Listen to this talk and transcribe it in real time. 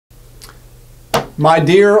My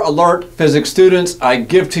dear alert physics students, I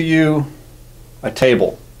give to you a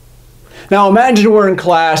table. Now imagine we're in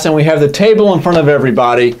class and we have the table in front of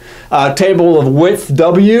everybody, a table of width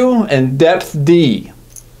W and depth D.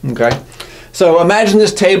 Okay? So imagine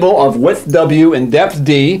this table of width W and depth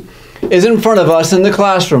D is in front of us in the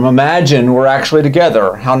classroom. Imagine we're actually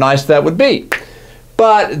together. How nice that would be.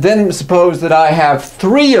 But then suppose that I have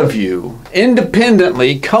three of you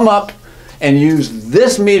independently come up and use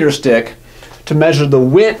this meter stick to measure the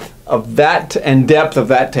width of that and depth of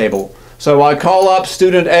that table. So I call up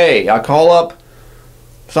student A, I call up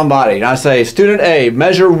somebody, and I say, student A,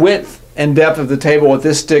 measure width and depth of the table with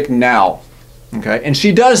this stick now. Okay, and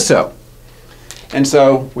she does so. And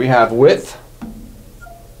so we have width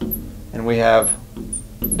and we have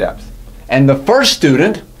depth. And the first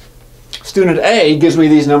student, student A, gives me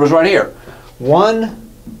these numbers right here.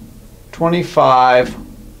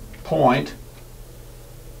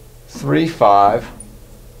 125.35.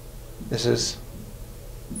 This is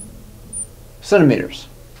centimeters.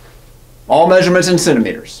 All measurements in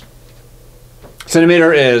centimeters.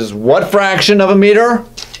 Centimeter is what fraction of a meter?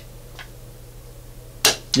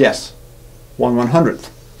 Yes, 1/100th.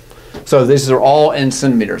 So these are all in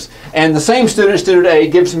centimeters. And the same student, student A,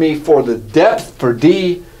 gives me for the depth for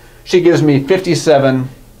D, she gives me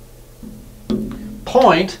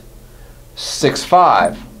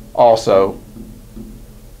 57.65, also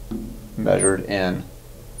measured in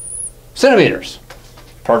centimeters.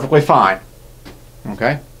 Perfectly fine.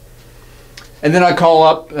 Okay? And then I call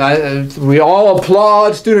up, we all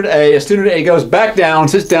applaud student A. Student A goes back down,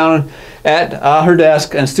 sits down at her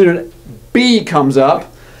desk, and student B comes up,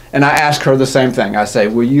 and I ask her the same thing. I say,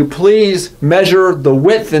 will you please measure the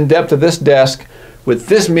width and depth of this desk with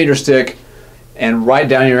this meter stick and write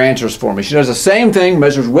down your answers for me. She does the same thing,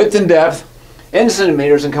 measures width and depth in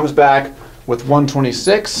centimeters, and comes back with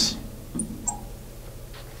 126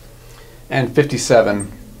 and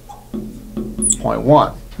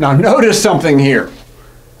 57.1. Now notice something here.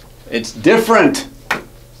 It's different.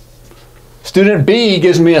 Student B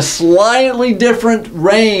gives me a slightly different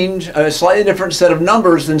range, a slightly different set of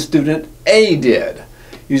numbers than student A did,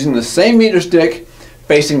 using the same meter stick,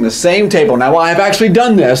 facing the same table. Now I have actually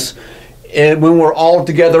done this when we're all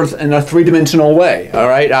together in a three-dimensional way. All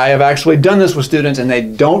right, I have actually done this with students, and they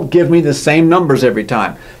don't give me the same numbers every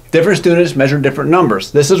time. Different students measure different numbers.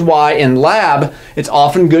 This is why in lab it's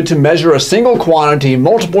often good to measure a single quantity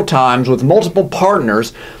multiple times with multiple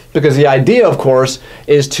partners, because the idea, of course,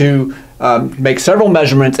 is to make several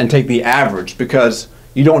measurements and take the average, because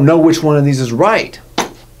you don't know which one of these is right.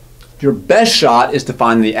 Your best shot is to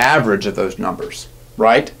find the average of those numbers,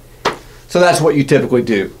 right? So that's what you typically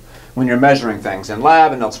do when you're measuring things in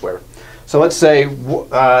lab and elsewhere. So let's say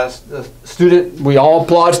we all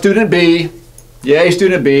applaud student B. Yay,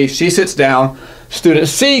 student B. She sits down. Student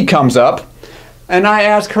C comes up, and I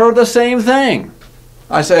ask her the same thing.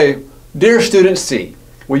 I say, dear student C,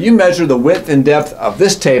 will you measure the width and depth of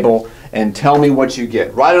this table and tell me what you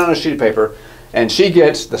get? Write it on a sheet of paper. And she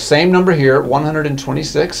gets the same number here,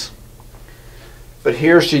 126. But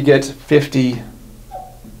here she gets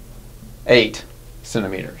 58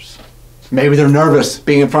 centimeters. Maybe they're nervous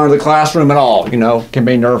being in front of the classroom at all. You know, can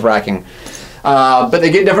be nerve-wracking. But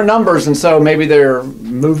they get different numbers, and so maybe they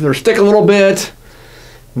move their stick a little bit.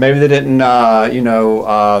 Maybe they didn't,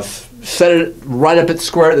 set it right up at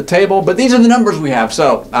square at the table. But these are the numbers we have.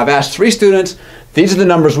 So I've asked three students. These are the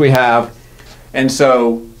numbers we have. And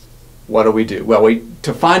so what do? Well,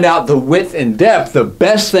 to find out the width and depth, the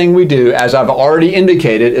best thing we do, as I've already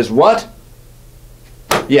indicated, is what?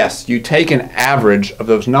 Yes, you take an average of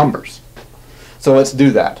those numbers. So let's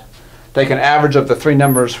do that. Take an average of the three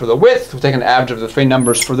numbers for the width. We'll take an average of the three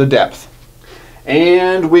numbers for the depth.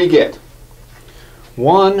 And we get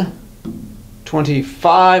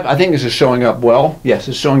 125. I think this is showing up well. Yes,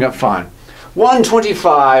 it's showing up fine.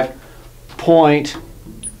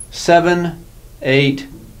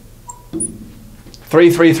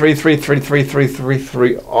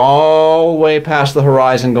 125.783333333 all the way past the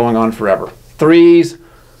horizon, going on forever. Threes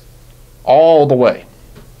all the way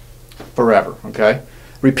forever, okay?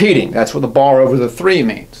 Repeating, that's what the bar over the 3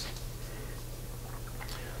 means.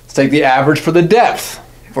 Let's take the average for the depth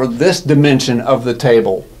for this dimension of the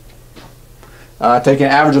table. Take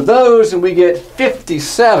an average of those, and we get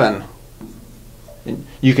 57. And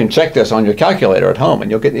you can check this on your calculator at home,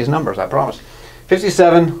 and you'll get these numbers, I promise.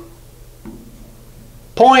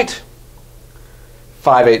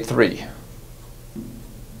 57.583.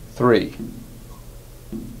 3.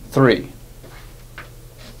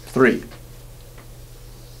 3.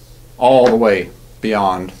 All the way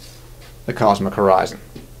beyond the cosmic horizon.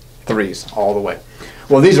 Threes all the way.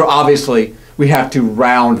 Well, these are obviously, we have to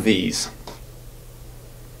round these,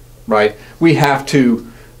 right? We have to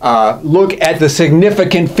look at the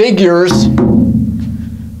significant figures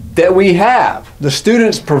that we have. The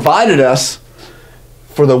students provided us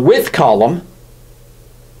for the width column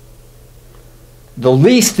the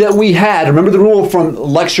least that we had. Remember the rule from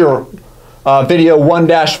lecture video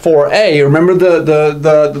 1-4a. Remember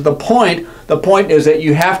the point. The point is that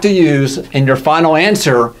you have to use in your final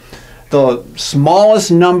answer the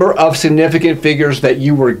smallest number of significant figures that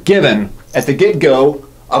you were given at the get-go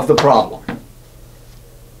of the problem.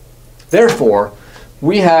 Therefore,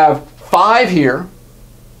 we have 5 here.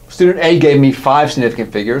 Student A gave me 5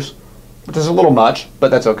 significant figures, which is a little much,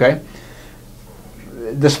 but that's okay.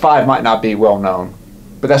 This 5 might not be well known,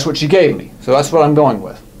 but that's what she gave me, so that's what I'm going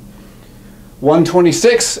with.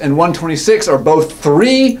 126 and 126 are both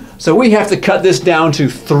 3, so we have to cut this down to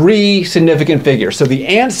 3 significant figures. So the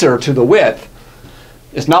answer to the width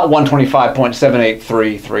is not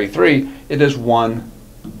 125.78333, it is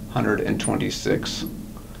 126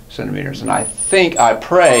 centimeters. And I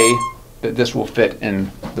pray that this will fit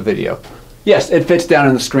in the video. Yes, it fits down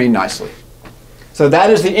in the screen nicely. So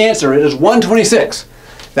that is the answer. It is 126.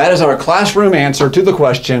 That is our classroom answer to the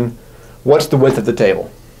question, what's the width of the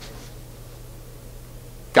table?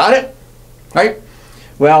 Got it? Right?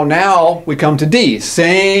 Well, now we come to D.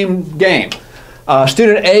 Same game.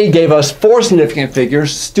 Student A gave us 4 significant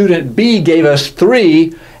figures, student B gave us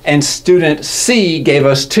 3, and student C gave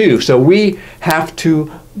us 2. So we have to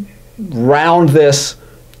round this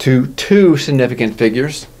to 2 significant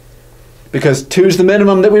figures because 2 is the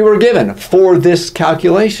minimum that we were given for this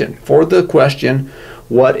calculation, for the question,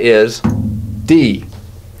 what is D?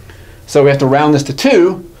 So we have to round this to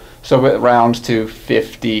 2. So it rounds to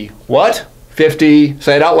 50, what? 50,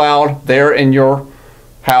 say it out loud, there in your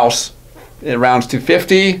house. It rounds to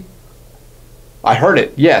 50. I heard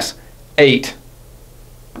it, yes, 8.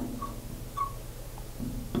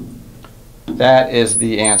 That is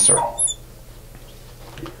the answer.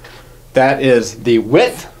 That is the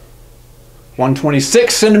width,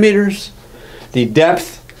 126 centimeters. The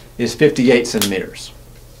depth is 58 centimeters.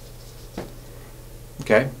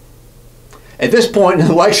 Okay? At this point in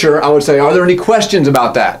the lecture, I would say, are there any questions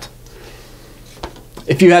about that?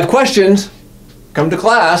 If you have questions, come to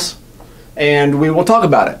class and we will talk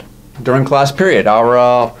about it during class period,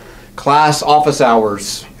 our class office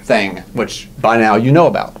hours thing, which by now you know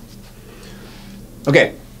about.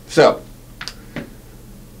 Okay, so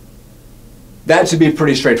that should be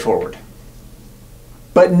pretty straightforward.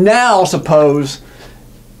 But now suppose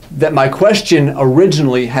that my question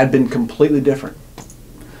originally had been completely different.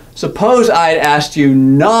 Suppose I had asked you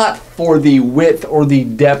not for the width or the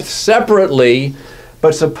depth separately,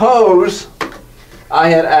 but suppose I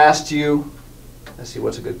had asked you, let's see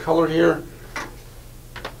what's a good color here.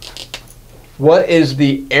 What is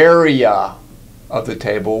the area of the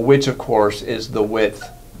table, which of course is the width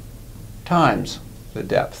times the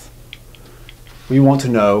depth. We want to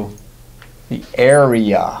know the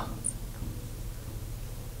area.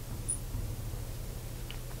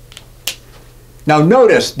 Now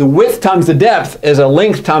notice the width times the depth is a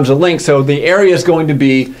length times a length, so the area is going to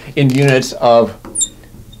be in units of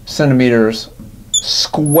centimeters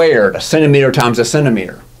squared, a centimeter times a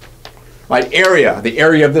centimeter. Right? Area, the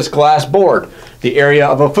area of this glass board, the area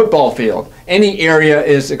of a football field. Any area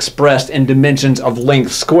is expressed in dimensions of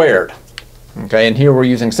length squared. Okay, and here we're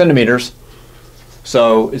using centimeters,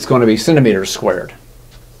 so it's going to be centimeters squared.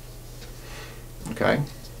 Okay.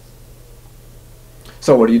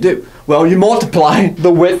 So what do? Well, you multiply the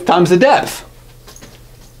width times the depth.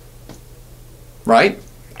 Right?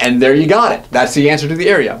 And there you got it. That's the answer to the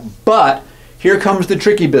area. But here comes the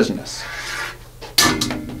tricky business.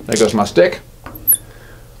 There goes my stick.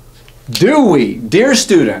 Do we, dear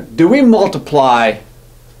student, do we multiply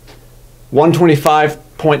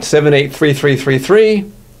 125.783333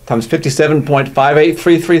 times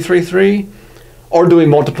 57.583333, or do we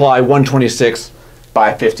multiply 126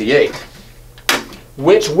 by 58?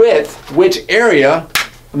 Which width, which area,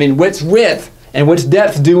 which width and which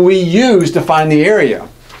depth do we use to find the area?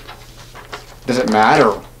 Does it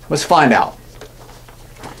matter? Let's find out.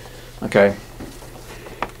 Okay.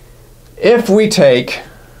 If we take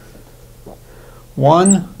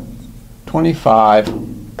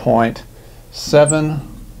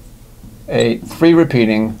 125.783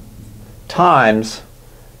 repeating times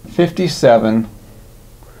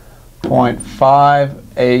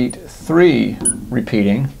 57.583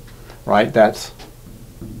 repeating, right? That's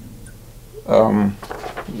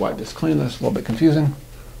wipe this clean. That's a little bit confusing,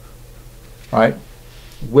 right?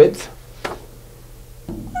 Width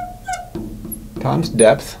times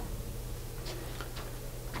depth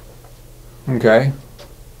okay,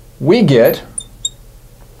 we get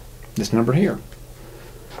this number here.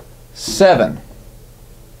 7,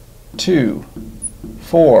 2,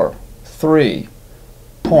 4,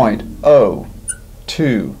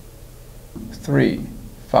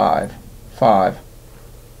 3.02355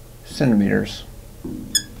 centimeters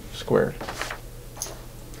squared.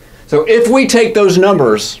 So if we take those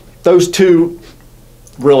numbers, those two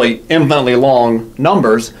really infinitely long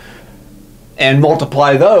numbers, and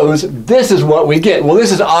multiply those, this is what we get. Well,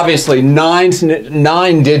 this is obviously nine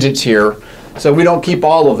digits here, so we don't keep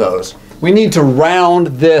all of those. We need to round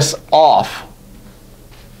this off,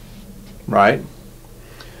 right?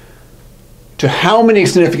 To how many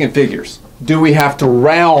significant figures do we have to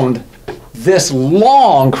round this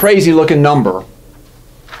long, crazy looking number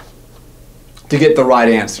to get the right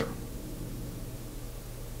answer?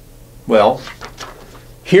 Well,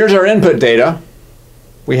 here's our input data.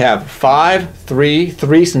 We have 5, 3,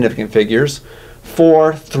 3 significant figures,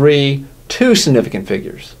 4, 3, 2 significant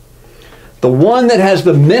figures. The one that has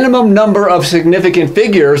the minimum number of significant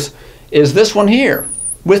figures is this one here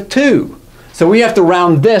with 2. So we have to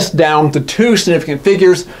round this down to 2 significant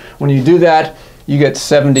figures. When you do that, you get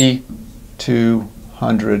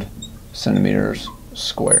 7,200 centimeters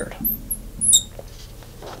squared.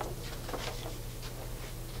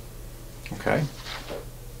 Okay.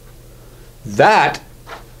 That,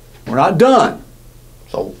 we're not done.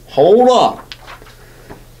 So hold on.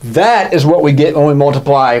 That is what we get when we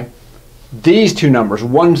multiply these two numbers,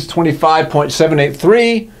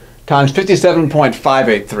 125.783 times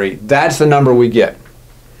 57.583. That's the number we get.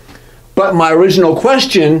 But my original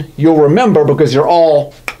question, you'll remember because you're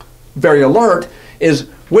all very alert, is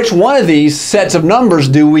which one of these sets of numbers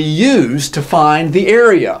do we use to find the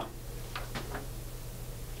area?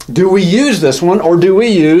 Do we use this one or do we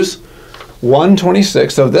use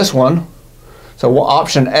 126, so this one, so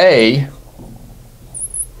option A,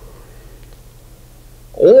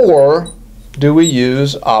 or do we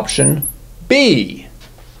use option B,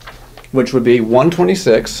 which would be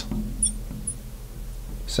 126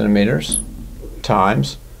 centimeters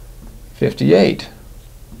times 58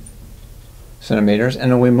 centimeters,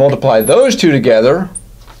 and then we multiply those two together,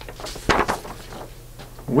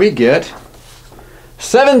 we get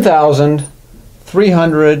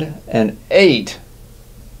 7,308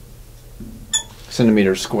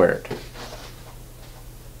 centimeters squared.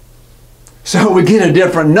 So we get a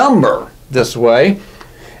different number this way.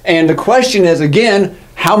 And the question is, again,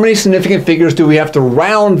 how many significant figures do we have to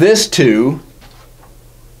round this to?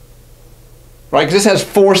 Right, because this has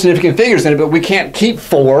 4 significant figures in it, but we can't keep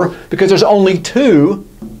 4 because there's only 2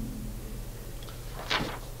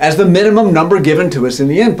 as the minimum number given to us in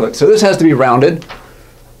the input. So this has to be rounded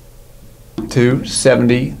to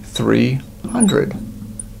 7,300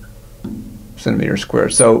 centimeters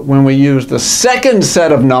squared. So when we use the second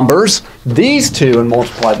set of numbers, these two, and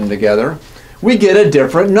multiply them together, we get a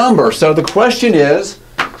different number. So the question is,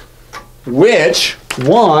 which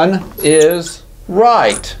one is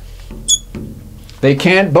right? They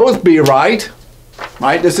can't both be right,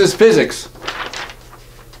 right? This is physics.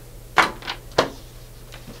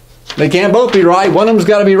 They can't both be right. One of them's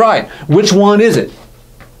got to be right. Which one is it?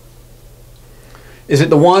 Is it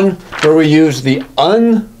the one where we use the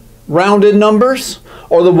unrounded numbers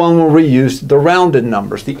or the one where we use the rounded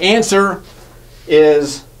numbers? The answer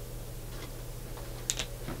is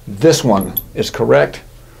this one is correct.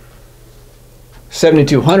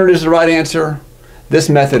 7,200 is the right answer. This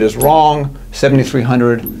method is wrong.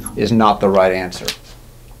 7,300 is not the right answer.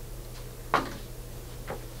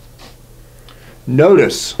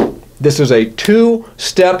 Notice this is a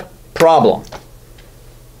two-step problem.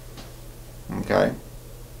 Okay.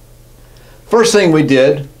 First thing we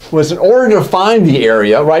did was, in order to find the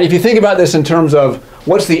area, right? If you think about this in terms of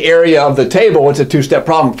what's the area of the table, it's a two-step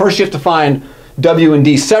problem. First you have to find W and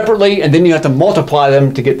D separately, and then you have to multiply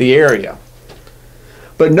them to get the area.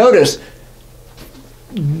 But notice,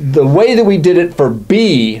 the way that we did it for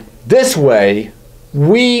B, this way,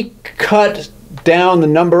 we cut down the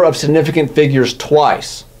number of significant figures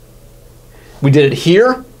twice. We did it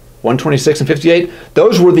here, 126 and 58.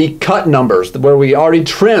 Those were the cut numbers, where we already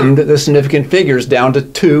trimmed the significant figures down to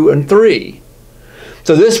 2 and 3.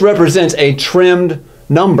 So this represents a trimmed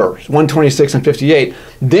number, 126 and 58.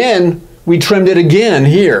 Then we trimmed it again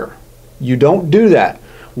here. You don't do that.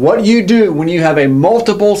 What you do when you have a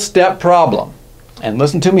multiple step problem, and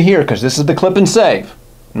listen to me here because this is the clip and save.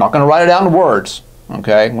 I'm not going to write it out in words.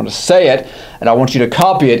 Okay, I'm going to say it, and I want you to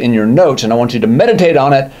copy it in your notes, and I want you to meditate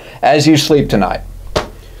on it as you sleep tonight.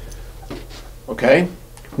 Okay?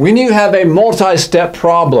 When you have a multi-step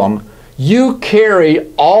problem, You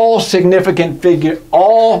carry all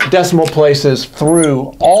all decimal places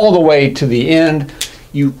through all the way to the end.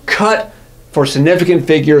 You cut for significant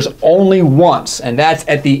figures only once, and that's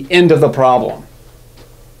at the end of the problem.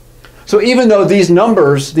 So even though these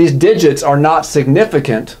numbers, these digits are not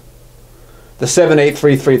significant, the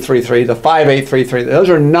 783333, the 5833, those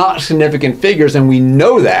are not significant figures, and we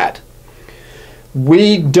know that.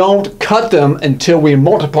 We don't cut them until we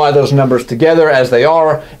multiply those numbers together as they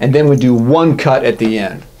are, and then we do one cut at the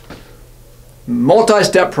end.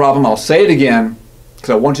 Multi-step problem, I'll say it again because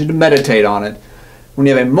I want you to meditate on it. When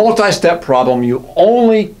you have a multi-step problem, you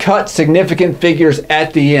only cut significant figures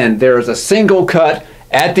at the end. There is a single cut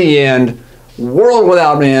at the end, world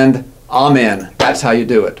without end, amen. That's how you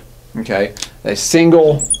do it, okay? A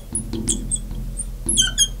single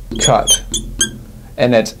cut,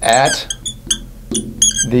 and it's at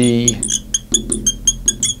the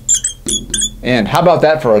end. How about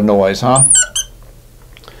that for a noise, huh?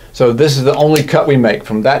 So this is the only cut we make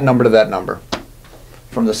from that number to that number.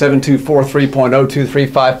 From the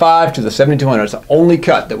 7243.02355 to the 7200. It's the only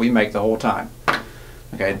cut that we make the whole time.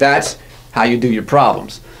 Okay, that's how you do your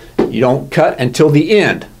problems. You don't cut until the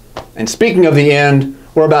end. And speaking of the end,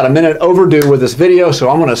 we're about a minute overdue with this video, so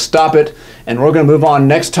I'm going to stop it, and we're going to move on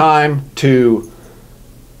next time to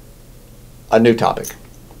a new topic.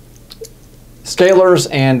 Scalars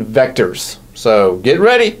and vectors. So get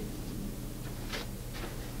ready.